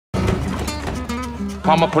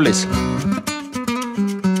Palmer Police.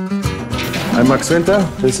 I'm Max Winter.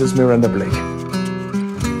 This is Miranda Blake.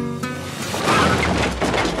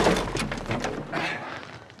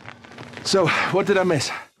 So, what did I miss?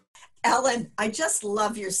 Ellen, I just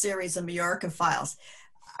love your series of Mallorca Files.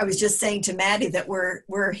 I was just saying to Maddie that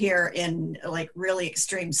we're here in like really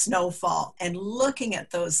extreme snowfall, and looking at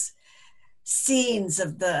those scenes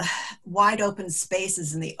of the wide open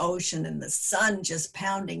spaces in the ocean and the sun just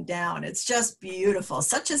pounding down. It's just beautiful.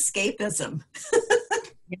 Such escapism.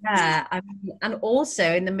 Yeah, I mean, and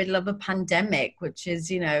also in the middle of a pandemic, which is,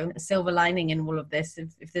 you know, a silver lining in all of this.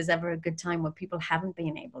 If there's ever a good time where people haven't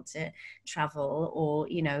been able to travel or,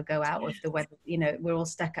 you know, go out with the weather, you know, we're all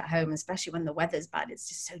stuck at home, especially when the weather's bad. It's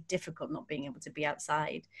just so difficult not being able to be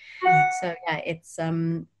outside. So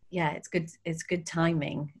yeah, it's good. It's good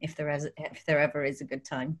timing if there ever is a good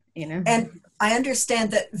time, you know. And I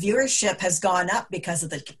understand that viewership has gone up because of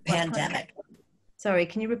the pandemic. Sorry,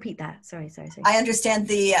 can you repeat that? Sorry. I understand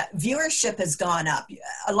the viewership has gone up.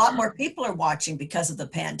 A lot more people are watching because of the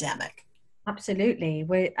pandemic. Absolutely.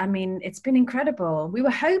 I mean, it's been incredible. We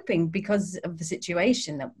were hoping because of the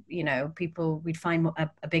situation that, you know, we'd find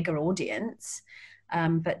a bigger audience,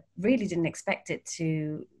 but really didn't expect it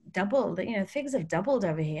to double. You know, figures have doubled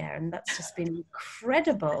over here, and that's just been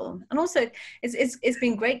incredible. And also it's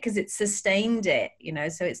been great because it's sustained it, you know,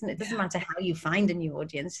 so it doesn't matter how you find a new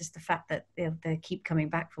audience, just the fact that they keep coming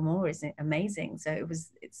back for more is amazing. So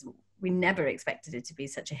we never expected it to be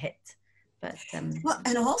such a hit. But well,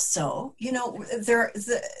 and also, you know,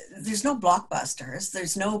 there's no blockbusters,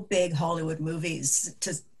 there's no big Hollywood movies,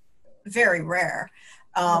 very rare.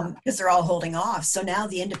 Because they're all holding off. So now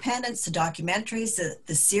the independents, the documentaries,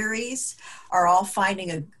 the series are all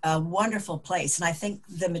finding a wonderful place. And I think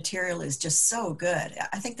the material is just so good.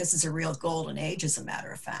 I think this is a real golden age, as a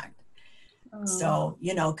matter of fact. Oh. So,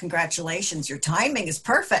 you know, congratulations. Your timing is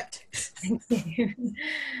perfect. Thank you.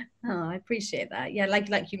 Oh, I appreciate that. Yeah,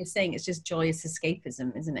 like you were saying, it's just joyous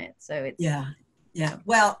escapism, isn't it? So it's... Yeah.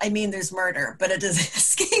 Well, I mean, there's murder, but it is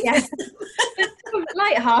escapism. Yeah.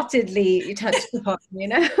 Lightheartedly you touched upon, you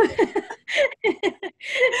know.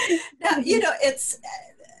 Now, you know, it's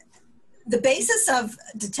the basis of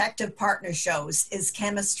detective partner shows is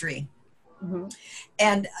chemistry. Mm-hmm.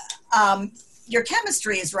 And your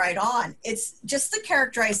chemistry is right on. It's just the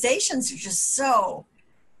characterizations are just so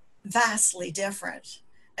vastly different.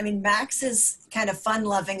 I mean, Max is kind of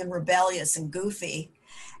fun-loving and rebellious and goofy,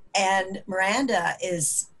 and Miranda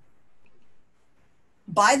is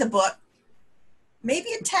by the book,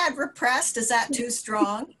 maybe a tad repressed. Is that too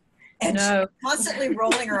strong? And no. She's constantly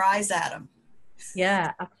rolling her eyes at him.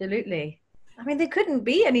 Yeah, absolutely. I mean, they couldn't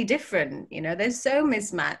be any different. You know, they're so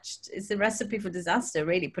mismatched. It's a recipe for disaster,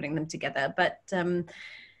 really, putting them together. But,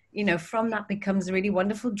 you know, from that becomes really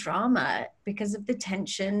wonderful drama because of the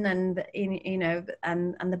tension and, you know,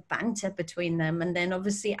 and the banter between them. And then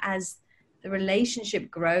obviously as the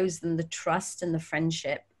relationship grows and the trust and the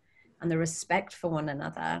friendship and the respect for one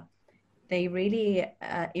another, they really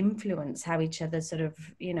influence how each other sort of,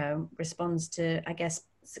 you know, responds to, I guess,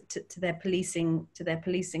 to their policing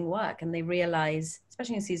work. And they realize,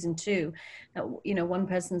 especially in season 2, that, you know, one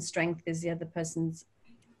person's strength is the other person's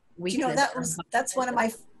weakness. You know, that's one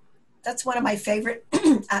of my favorite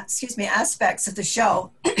aspects of the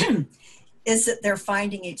show is that they're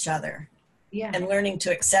finding each other and learning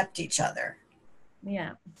to accept each other.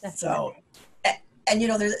 Yeah, definitely. So, and you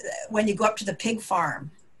know, when you go up to the pig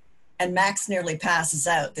farm and Max nearly passes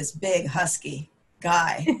out, this big husky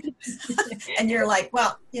guy, and you're like,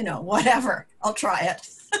 well, you know, whatever, I'll try it.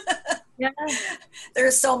 Yeah. There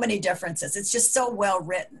are so many differences. It's just so well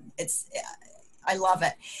written. I love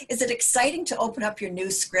it. Is it exciting to open up your new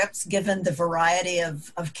scripts given the variety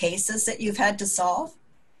of cases that you've had to solve?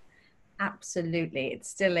 Absolutely. It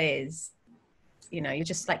still is. You know, you're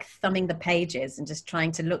just like thumbing the pages and just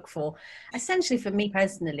trying to look for, essentially for me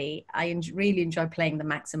personally, I really enjoy playing the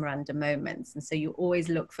Max and Miranda moments. And so you always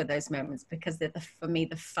look for those moments because they're for me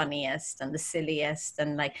the funniest and the silliest,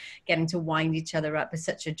 and like getting to wind each other up is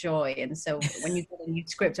such a joy. And so when you get a new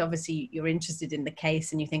script, obviously you're interested in the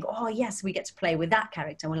case and you think, oh yes, we get to play with that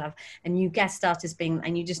character. We'll have a new guest starters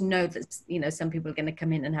and you just know that, you know, some people are going to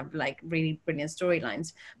come in and have like really brilliant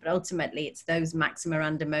storylines, but ultimately it's those Max and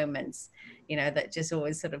Miranda moments, you know, that just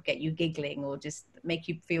always sort of get you giggling or just make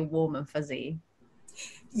you feel warm and fuzzy.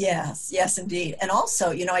 Yes, indeed. And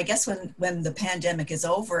also, you know, I guess when the pandemic is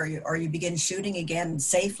over or you begin shooting again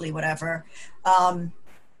safely, whatever,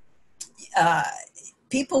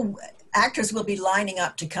 actors will be lining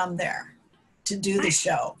up to come there to do the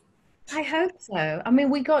show. I hope so. I mean,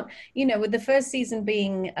 we got, you know, with the first season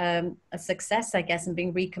being a success, I guess, and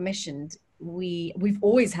being recommissioned, we've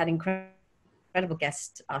always had incredible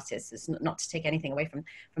guest artists. It's not to take anything away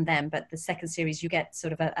from them, but the second series you get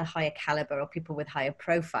sort of a higher caliber, or people with higher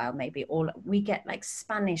profile, maybe. Or we get like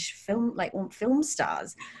Spanish film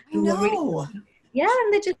stars who are really, yeah,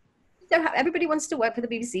 and they just don't have, everybody wants to work for the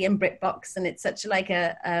BBC and BritBox, and it's such like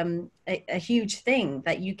a huge thing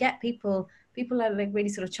that you get people are like really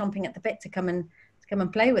sort of chomping at the bit to come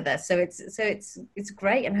and play with us. So it's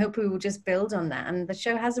great, and hopefully we'll just build on that. And the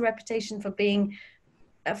show has a reputation for being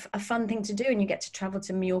a fun thing to do, and you get to travel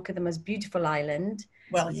to Mallorca, the most beautiful island.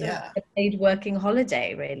 Well, yeah, a paid working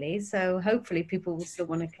holiday, really. So hopefully people will still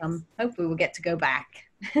want to come. Hopefully we'll get to go back.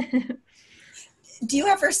 Do you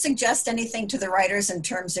ever suggest anything to the writers in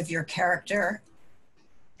terms of your character?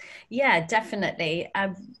 Yeah, definitely.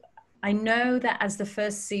 I know that as the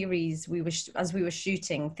first series as we were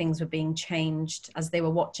shooting, things were being changed as they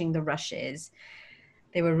were watching the rushes.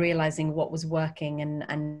 They were realizing what was working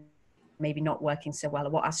and maybe not working so well,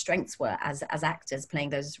 or what our strengths were as actors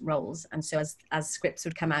playing those roles. And so as scripts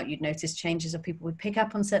would come out, you'd notice changes, or people would pick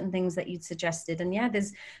up on certain things that you'd suggested. And yeah,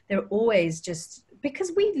 they're always just,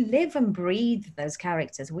 because we live and breathe those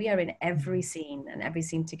characters. We are in every scene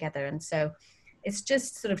together. And so it's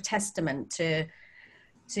just sort of testament to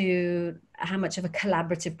how much of a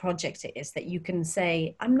collaborative project it is, that you can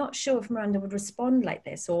say, I'm not sure if Miranda would respond like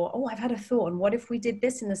this, or, oh, I've had a thought, and what if we did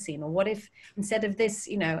this in the scene, or what if instead of this,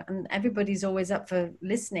 you know, and everybody's always up for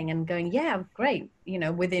listening and going, yeah, great, you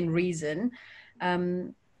know, within reason.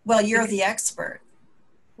 Well, you're the expert.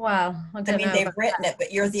 Well, I mean, they've written it,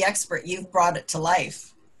 but you're the expert. You've brought it to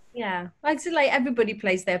life. Yeah, like everybody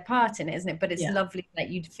plays their part in it, isn't it? But it's Yeah. lovely that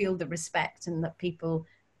you'd feel the respect, and that people,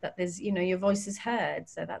 that there's, you know, your voice is heard.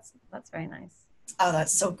 So that's very nice. Oh,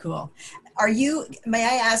 that's so cool. May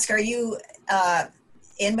I ask, are you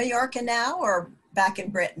in Mallorca now or back in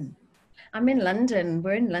Britain? I'm in London.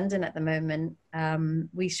 We're in London at the moment.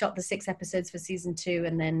 We shot the 6 episodes for season 2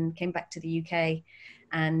 and then came back to the UK,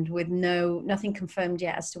 and with nothing confirmed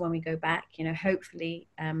yet as to when we go back. You know, hopefully,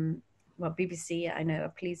 BBC, I know, are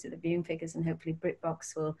pleased with the viewing figures, and hopefully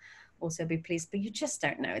BritBox will also be pleased, but you just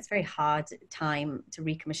don't know. It's very hard time to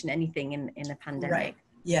recommission anything in a pandemic. Right.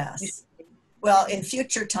 Yes. Well, in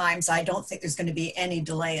future times, I don't think there's going to be any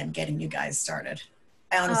delay in getting you guys started.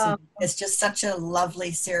 I honestly, it's just such a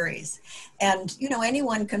lovely series. And, you know,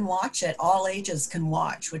 anyone can watch it. All ages can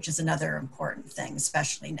watch, which is another important thing,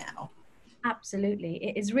 especially now. Absolutely.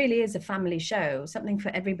 It really is a family show, something for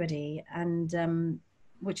everybody. And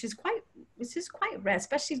which is quite rare,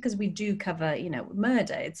 especially because we do cover, you know,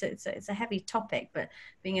 murder. It's a heavy topic, but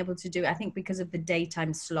being able to do, I think because of the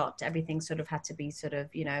daytime slot, everything sort of had to be sort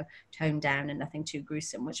of, you know, toned down and nothing too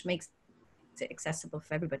gruesome, which makes it accessible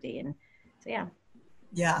for everybody. And so, yeah.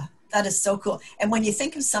 Yeah, that is so cool. And when you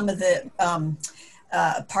think of some of the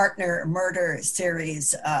partner murder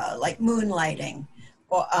series, like Moonlighting,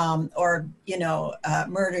 or you know,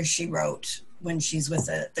 Murder, She Wrote, when she's with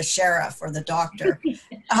the sheriff or the doctor,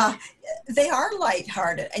 they are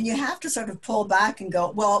lighthearted, and you have to sort of pull back and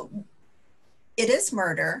go, well, it is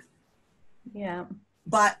murder. Yeah.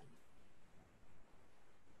 But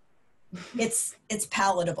it's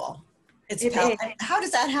palatable. How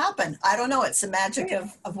does that happen? I don't know. It's the magic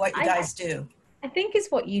of what you guys do. I think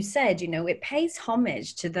it's what you said, you know, it pays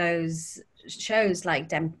homage to those shows like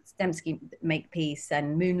Dembski Makepeace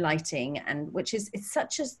and Moonlighting, and it's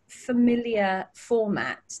such a familiar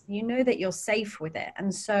format. You know that you're safe with it,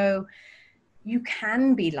 and so you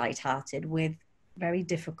can be lighthearted with very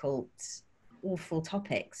difficult, awful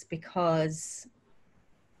topics, because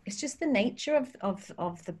it's just the nature of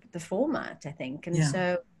the format, I think. And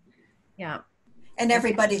so, yeah. And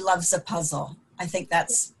everybody loves a puzzle. I think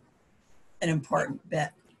that's an important bit.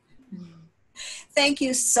 Thank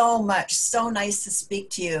you so much. So nice to speak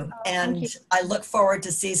to you. And I look forward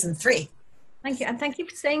to season 3. Thank you. And thank you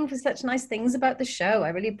for saying such nice things about the show. I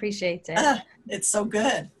really appreciate it. It's so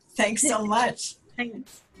good. Thanks so much.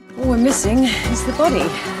 Thanks. All we're missing is the body.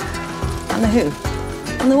 And the who.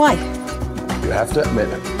 And the why. You have to admit,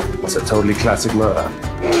 it's a totally classic murder.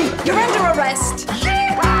 You're under arrest!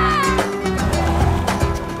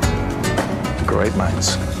 Great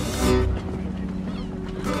minds.